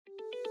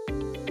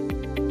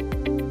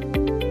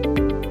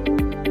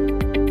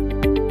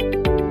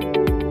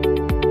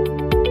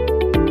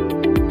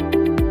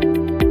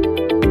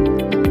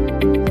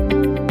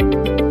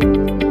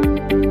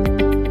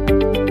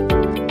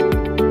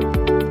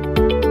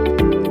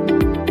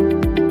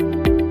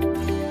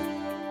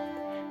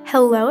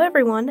Hello,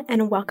 everyone,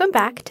 and welcome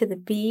back to the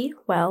Be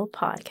Well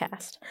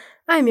podcast.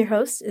 I'm your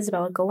host,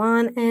 Isabella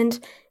Galan, and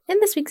in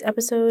this week's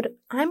episode,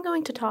 I'm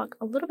going to talk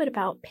a little bit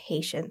about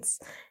patience.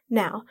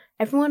 Now,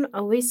 everyone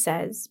always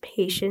says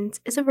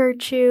patience is a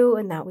virtue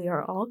and that we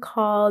are all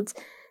called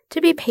to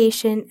be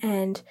patient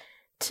and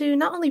to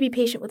not only be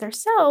patient with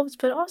ourselves,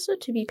 but also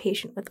to be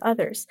patient with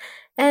others.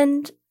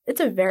 And it's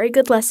a very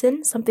good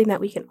lesson, something that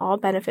we can all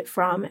benefit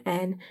from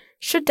and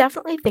should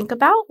definitely think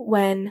about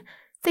when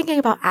thinking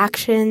about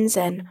actions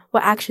and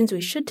what actions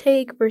we should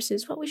take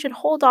versus what we should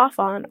hold off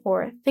on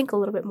or think a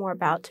little bit more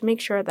about to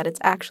make sure that it's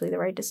actually the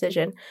right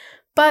decision.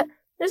 But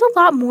there's a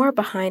lot more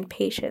behind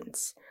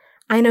patience.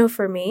 I know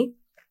for me,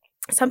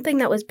 something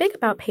that was big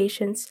about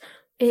patience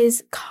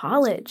is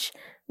college.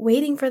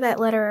 Waiting for that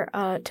letter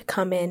to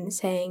come in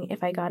saying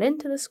if I got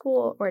into the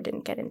school or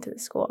didn't get into the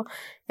school.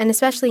 And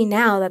especially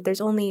now that there's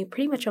only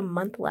pretty much a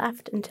month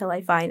left until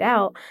I find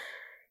out,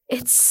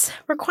 it's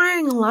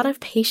requiring a lot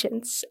of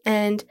patience.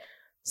 And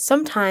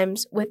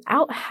sometimes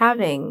without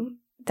having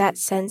that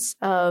sense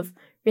of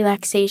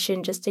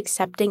relaxation, just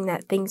accepting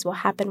that things will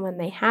happen when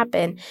they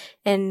happen,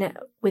 and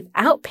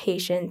without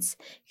patience,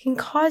 can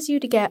cause you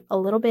to get a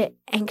little bit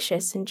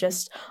anxious and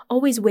just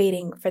always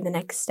waiting for the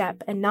next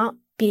step and not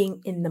being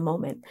in the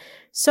moment.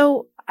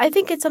 So I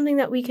think it's something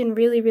that we can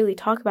really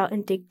talk about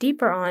and dig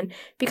deeper on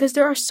because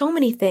there are so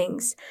many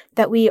things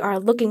that we are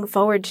looking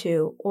forward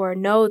to or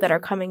know that are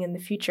coming in the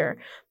future,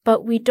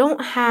 but we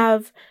don't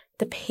have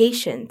the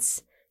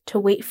patience to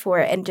wait for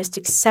it and just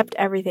accept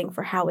everything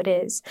for how it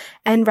is,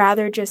 and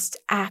rather just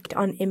act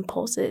on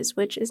impulses,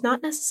 which is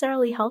not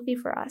necessarily healthy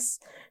for us.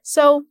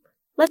 So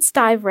let's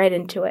dive right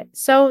into it.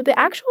 So the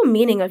actual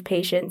meaning of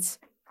patience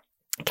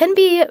can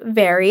be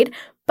varied,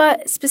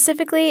 but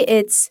specifically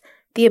it's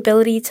the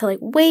ability to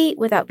wait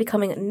without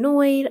becoming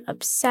annoyed,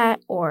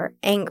 upset, or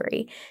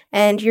angry,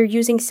 and you're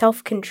using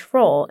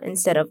self-control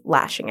instead of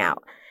lashing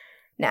out.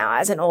 Now,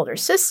 as an older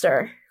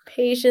sister,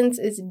 patience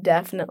is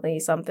definitely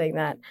something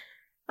that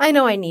I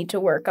know I need to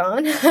work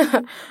on,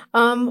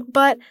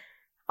 but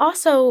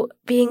also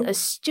being a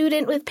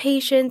student with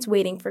patience,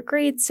 waiting for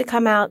grades to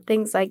come out,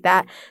 things like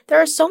that.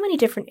 There are so many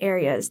different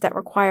areas that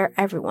require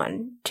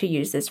everyone to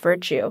use this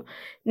virtue.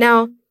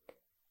 Now,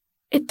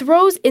 it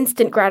throws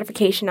instant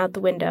gratification out the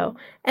window.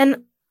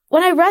 And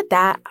when I read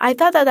that, I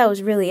thought that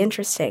was really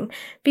interesting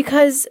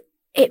because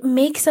it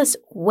makes us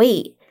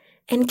wait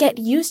and get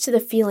used to the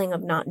feeling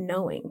of not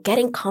knowing,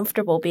 getting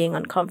comfortable being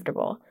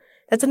uncomfortable.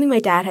 That's something my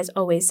dad has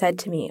always said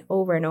to me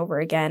over and over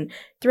again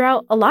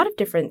throughout a lot of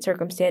different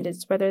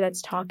circumstances, whether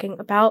that's talking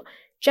about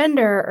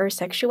gender or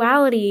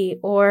sexuality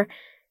or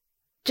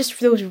just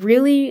those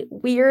really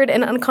weird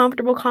and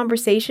uncomfortable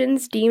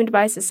conversations deemed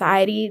by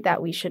society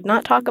that we should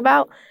not talk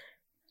about.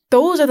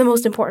 Those are the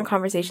most important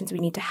conversations we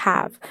need to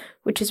have,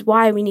 which is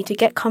why we need to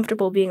get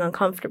comfortable being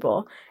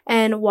uncomfortable.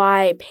 And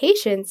why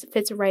patience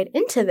fits right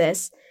into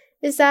this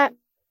is that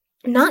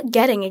not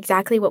getting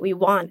exactly what we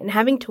want and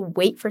having to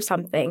wait for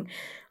something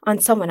on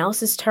someone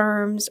else's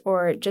terms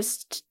or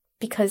just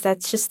because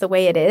that's just the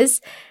way it is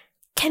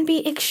can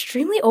be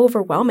extremely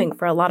overwhelming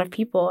for a lot of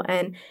people.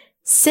 And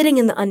sitting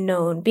in the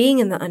unknown, being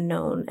in the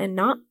unknown, and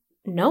not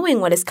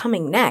knowing what is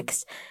coming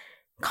next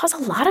cause a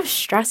lot of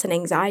stress and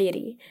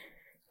anxiety.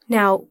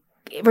 Now,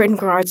 in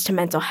regards to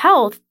mental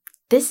health,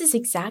 this is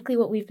exactly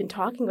what we've been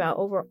talking about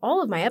over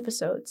all of my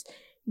episodes.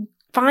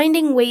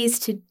 Finding ways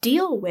to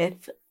deal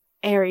with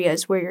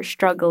areas where you're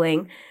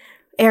struggling,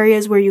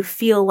 areas where you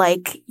feel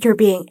like you're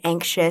being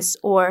anxious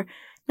or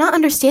not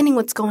understanding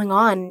what's going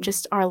on and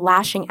just are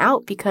lashing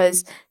out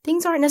because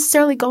things aren't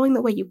necessarily going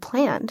the way you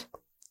planned.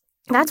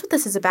 That's what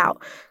this is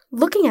about.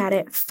 Looking at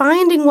it,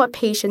 finding what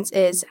patience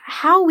is,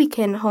 how we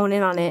can hone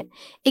in on it,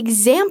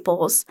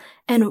 examples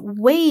and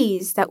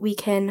ways that we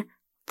can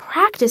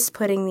practice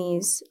putting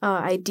these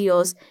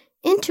ideals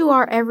into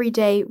our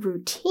everyday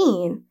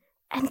routine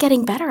and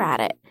getting better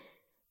at it.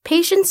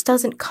 Patience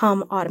doesn't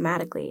come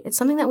automatically. It's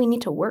something that we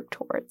need to work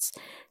towards.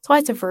 That's why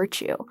it's a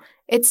virtue.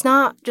 It's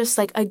not just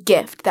like a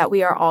gift that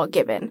we are all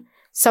given.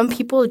 Some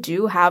people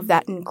do have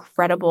that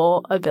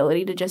incredible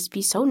ability to just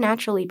be so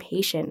naturally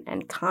patient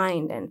and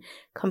kind and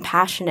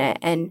compassionate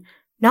and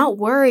not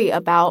worry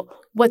about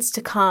what's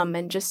to come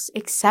and just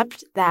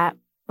accept that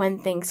when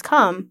things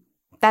come,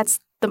 that's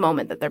the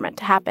moment that they're meant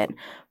to happen.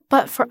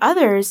 But for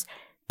others,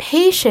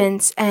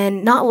 patience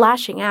and not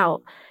lashing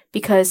out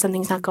because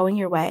something's not going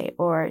your way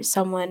or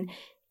someone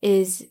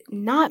is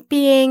not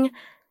being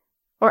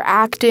or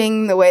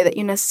acting the way that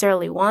you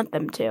necessarily want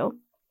them to.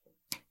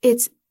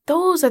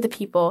 Those are the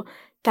people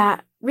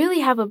that really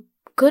have a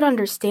good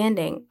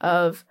understanding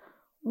of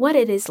what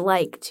it is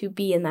like to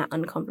be in that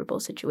uncomfortable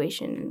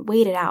situation and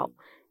wait it out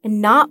and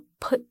not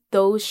put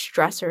those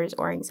stressors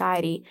or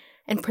anxiety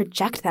and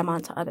project them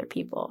onto other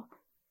people.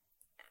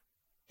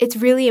 It's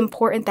really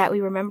important that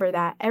we remember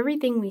that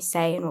everything we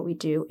say and what we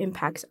do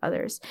impacts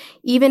others.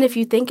 Even if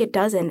you think it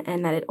doesn't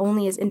and that it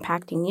only is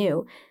impacting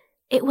you,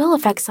 it will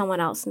affect someone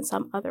else in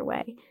some other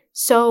way.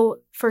 So,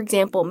 for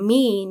example,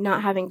 me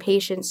not having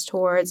patience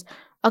towards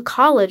a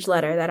college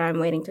letter that I'm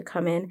waiting to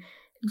come in,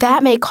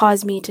 that may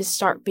cause me to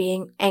start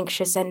being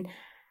anxious and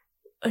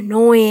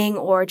annoying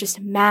or just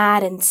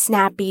mad and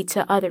snappy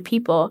to other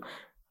people.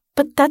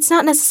 But that's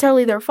not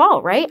necessarily their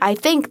fault, right? I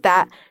think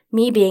that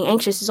me being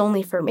anxious is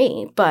only for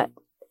me, but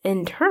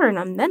in turn,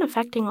 I'm then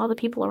affecting all the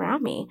people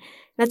around me.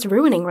 That's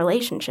ruining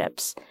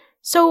relationships.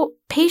 So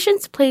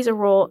patience plays a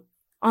role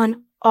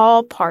on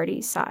all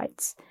parties'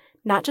 sides,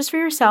 not just for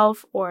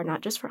yourself or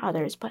not just for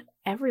others, but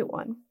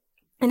everyone.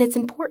 And it's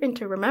important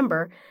to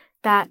remember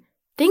that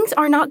things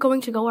are not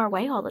going to go our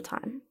way all the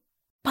time.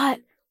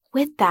 But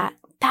with that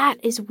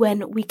is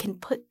when we can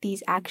put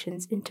these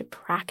actions into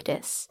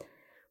practice.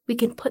 We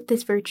can put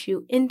this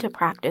virtue into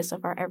practice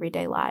of our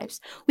everyday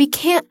lives. We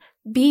can't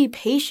be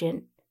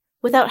patient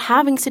without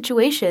having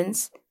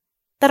situations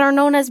that are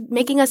known as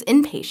making us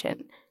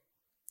impatient.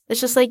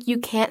 It's just like you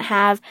can't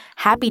have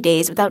happy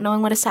days without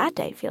knowing what a sad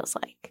day feels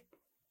like.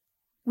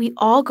 We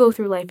all go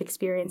through life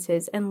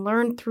experiences and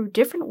learn through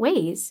different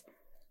ways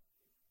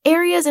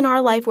areas in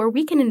our life where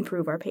we can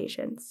improve our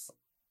patience.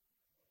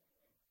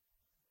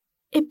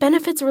 It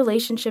benefits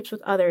relationships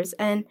with others,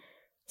 and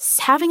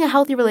having a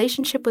healthy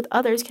relationship with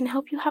others can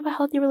help you have a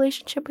healthy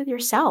relationship with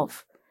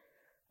yourself.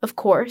 Of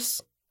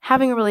course,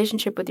 having a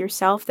relationship with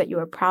yourself that you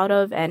are proud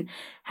of and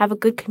have a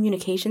good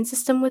communication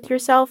system with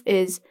yourself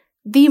is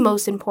the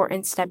most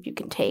important step you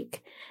can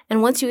take.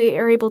 And once you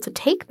are able to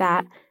take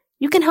that,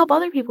 you can help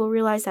other people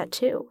realize that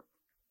too.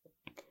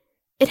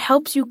 It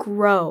helps you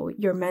grow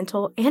your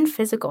mental and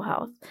physical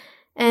health.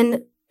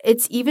 And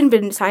it's even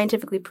been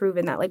scientifically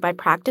proven that by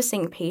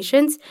practicing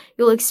patience,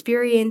 you'll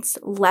experience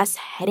less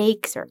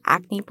headaches or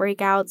acne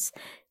breakouts,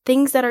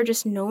 things that are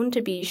just known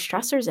to be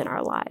stressors in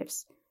our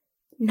lives.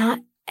 Not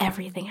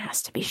everything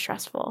has to be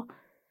stressful.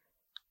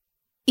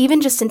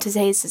 Even just in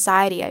today's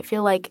society, I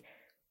feel like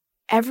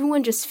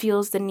everyone just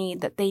feels the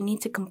need that they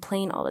need to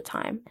complain all the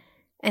time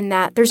and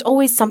that there's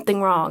always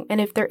something wrong.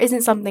 And if there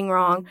isn't something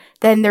wrong,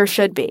 then there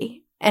should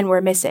be, and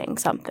we're missing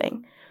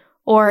something.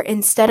 Or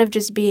instead of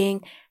just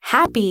being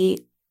happy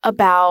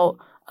about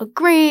a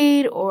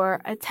grade or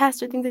a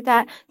test or things like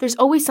that, there's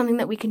always something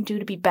that we can do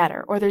to be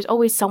better, or there's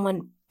always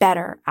someone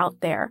better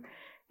out there,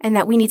 and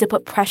that we need to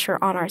put pressure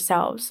on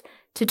ourselves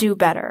to do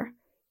better.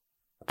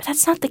 But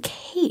that's not the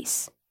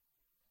case.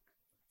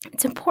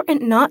 It's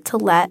important not to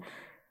let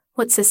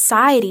what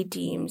society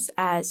deems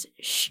as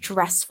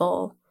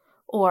stressful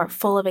or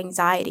full of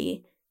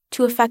anxiety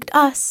to affect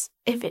us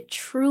if it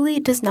truly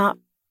does not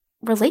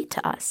relate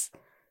to us.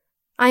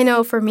 I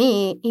know for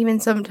me, even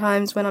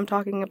sometimes when I'm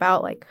talking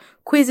about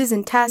quizzes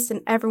and tests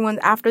and everyone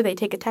after they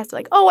take a test,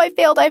 oh, I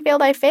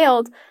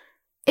failed.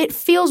 It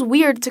feels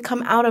weird to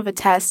come out of a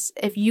test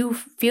if you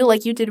feel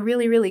like you did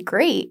really, really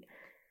great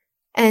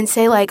and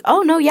say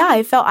oh, no,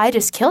 yeah, I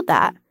just killed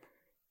that.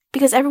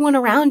 Because everyone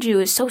around you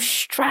is so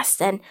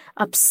stressed and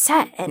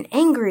upset and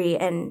angry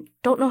and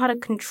don't know how to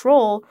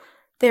control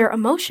their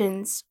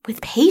emotions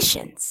with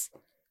patience.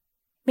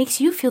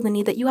 Makes you feel the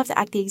need that you have to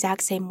act the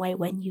exact same way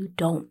when you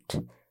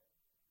don't.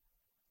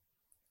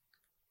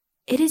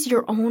 It is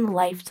your own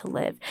life to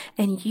live,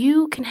 and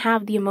you can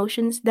have the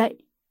emotions that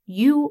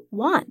you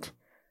want.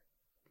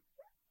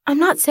 I'm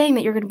not saying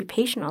that you're going to be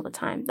patient all the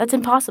time. That's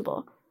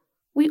impossible.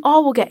 We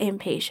all will get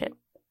impatient,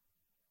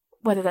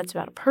 whether that's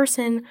about a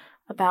person,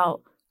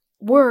 about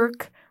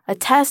work, a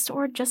test,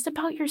 or just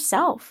about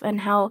yourself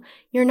and how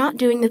you're not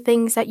doing the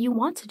things that you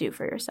want to do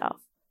for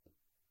yourself.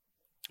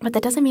 But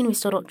that doesn't mean we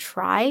still don't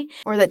try,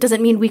 or that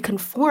doesn't mean we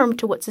conform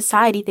to what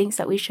society thinks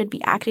that we should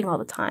be acting all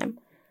the time.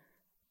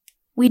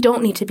 We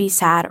don't need to be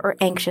sad or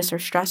anxious or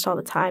stressed all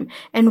the time,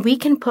 and we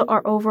can put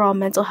our overall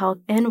mental health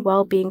and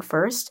well-being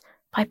first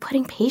by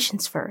putting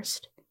patience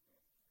first.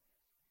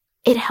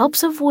 It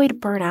helps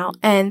avoid burnout,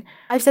 and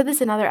I've said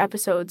this in other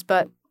episodes,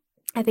 but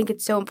I think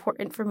it's so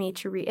important for me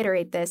to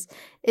reiterate this,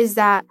 is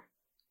that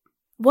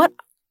what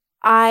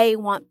I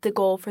want the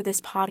goal for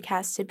this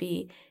podcast to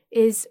be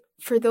is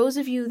for those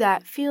of you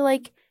that feel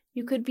like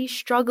you could be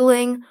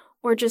struggling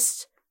or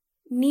just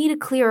need a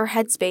clearer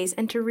headspace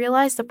and to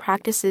realize the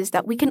practices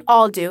that we can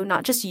all do,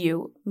 not just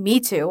you, me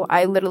too.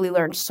 I literally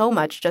learned so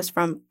much just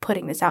from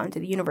putting this out into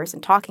the universe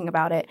and talking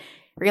about it,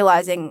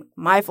 realizing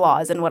my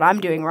flaws and what I'm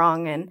doing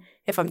wrong. And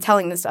if I'm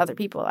telling this to other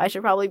people, I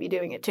should probably be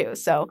doing it too.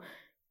 So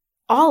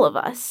all of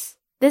us,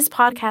 this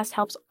podcast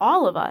helps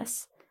all of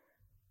us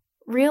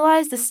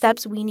realize the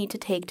steps we need to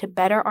take to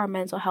better our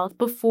mental health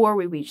before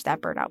we reach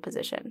that burnout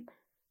position.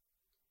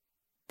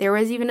 There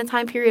was even a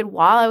time period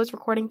while I was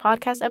recording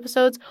podcast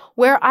episodes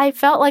where I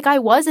felt like I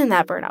was in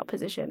that burnout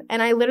position.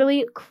 And I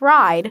literally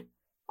cried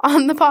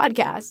on the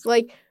podcast.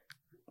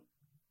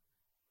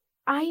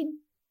 I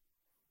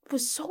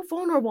was so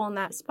vulnerable in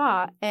that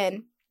spot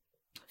and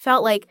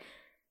felt like,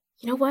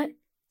 you know what?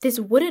 This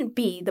wouldn't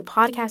be the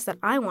podcast that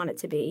I want it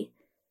to be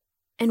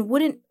and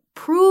wouldn't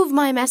prove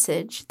my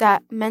message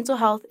that mental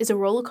health is a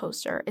roller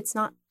coaster. It's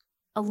not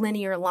a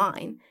linear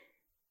line.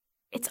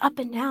 It's up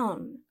and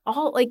down.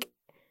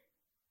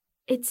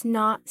 It's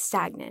not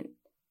stagnant.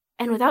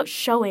 And without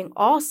showing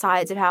all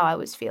sides of how I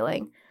was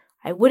feeling,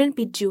 I wouldn't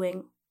be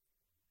doing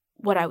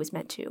what I was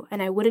meant to.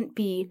 And I wouldn't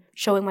be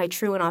showing my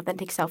true and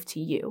authentic self to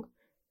you.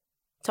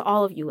 to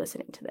all of you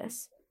listening to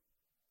this.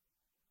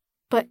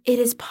 But it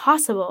is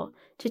possible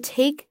to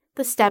take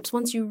the steps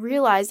once you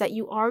realize that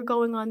you are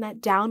going on that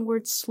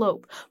downward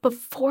slope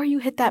before you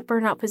hit that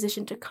burnout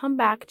position to come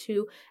back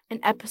to an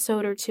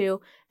episode or two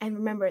and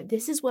remember,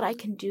 this is what I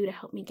can do to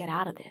help me get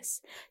out of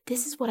this.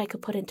 This is what I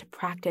could put into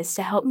practice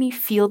to help me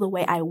feel the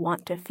way I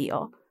want to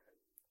feel.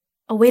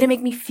 A way to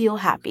make me feel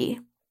happy.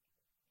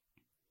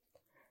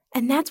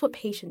 And that's what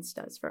patience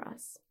does for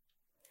us.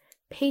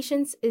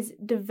 Patience is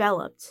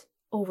developed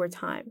over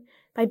time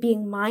by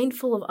being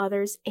mindful of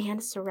others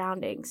and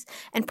surroundings.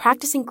 And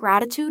practicing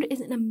gratitude is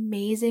an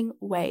amazing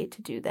way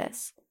to do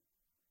this.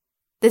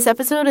 This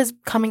episode is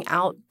coming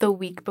out the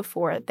week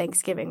before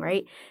Thanksgiving,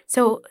 right?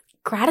 So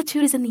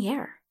gratitude is in the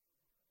air.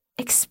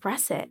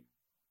 Express it,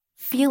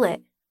 feel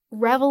it,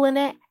 revel in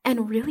it,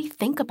 and really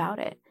think about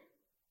it.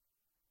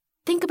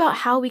 Think about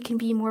how we can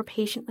be more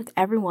patient with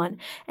everyone,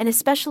 and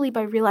especially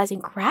by realizing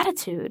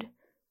gratitude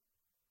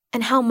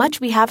and how much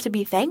we have to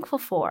be thankful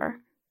for.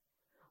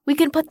 We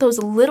can put those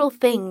little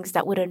things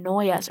that would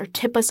annoy us or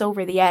tip us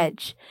over the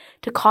edge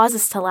to cause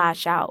us to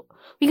lash out.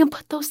 We can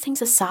put those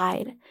things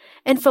aside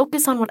and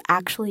focus on what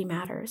actually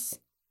matters.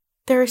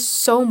 There is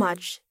so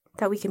much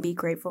that we can be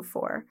grateful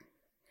for.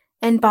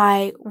 And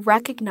by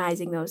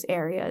recognizing those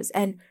areas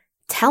and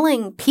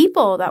telling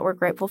people that we're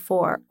grateful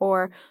for,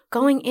 or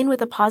going in with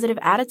a positive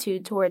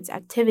attitude towards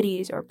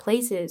activities or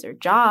places or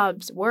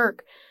jobs,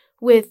 work,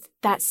 with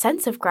that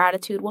sense of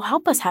gratitude will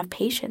help us have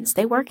patience.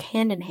 They work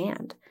hand in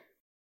hand.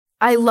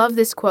 I love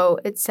this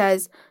quote. It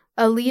says,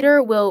 "A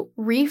leader will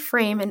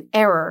reframe an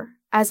error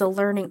as a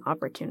learning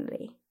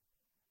opportunity."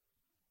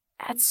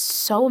 That's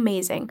so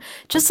amazing.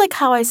 Just like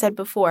how I said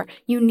before,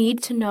 you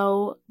need to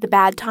know the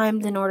bad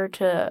times in order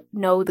to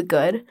know the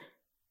good.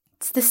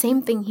 It's the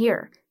same thing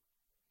here.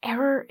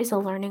 Error is a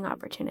learning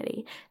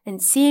opportunity,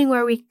 and seeing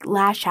where we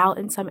lash out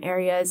in some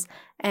areas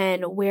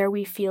and where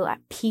we feel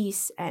at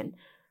peace and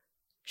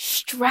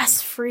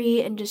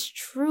stress-free and just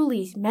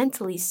truly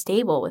mentally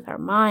stable with our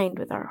mind,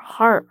 with our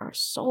heart, our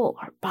soul,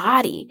 our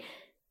body,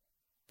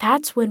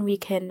 that's when we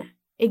can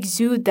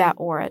exude that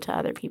aura to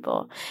other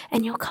people.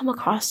 And you'll come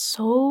across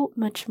so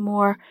much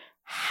more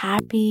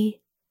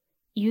happy,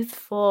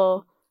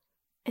 youthful,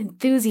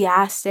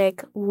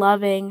 enthusiastic,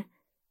 loving,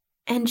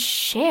 and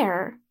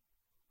share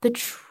the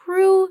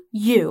true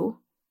you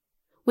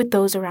with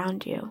those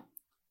around you.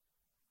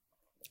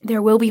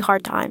 There will be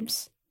hard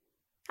times.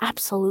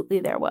 Absolutely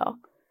there will.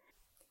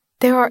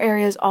 There are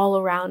areas all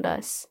around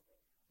us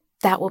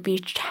that will be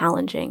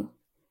challenging,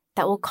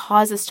 that will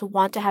cause us to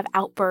want to have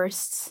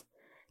outbursts,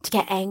 to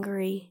get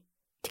angry,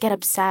 to get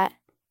upset.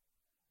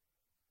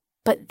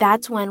 But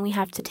that's when we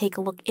have to take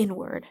a look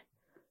inward,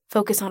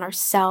 focus on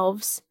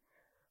ourselves,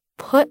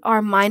 put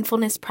our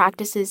mindfulness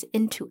practices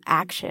into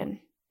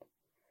action,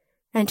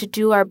 and to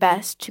do our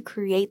best to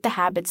create the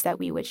habits that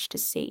we wish to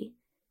see.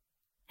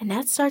 And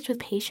that starts with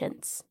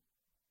patience.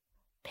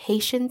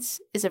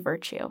 Patience is a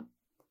virtue.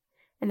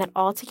 And that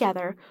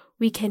altogether,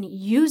 we can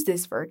use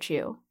this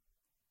virtue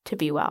to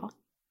be well.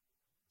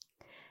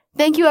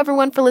 Thank you,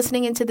 everyone, for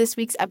listening into this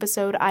week's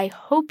episode. I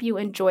hope you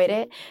enjoyed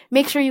it.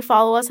 Make sure you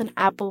follow us on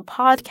Apple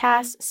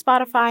Podcasts,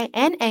 Spotify,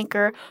 and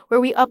Anchor, where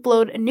we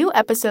upload new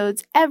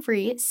episodes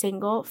every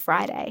single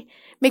Friday.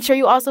 Make sure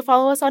you also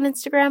follow us on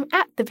Instagram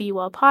at the Be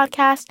Well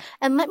Podcast,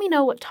 and let me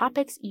know what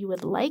topics you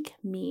would like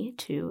me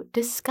to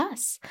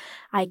discuss.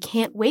 I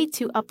can't wait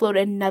to upload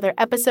another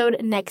episode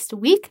next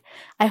week.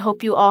 I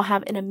hope you all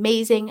have an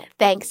amazing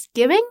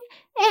Thanksgiving,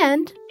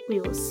 and we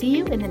will see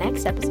you in the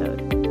next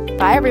episode.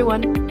 Bye,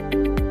 everyone.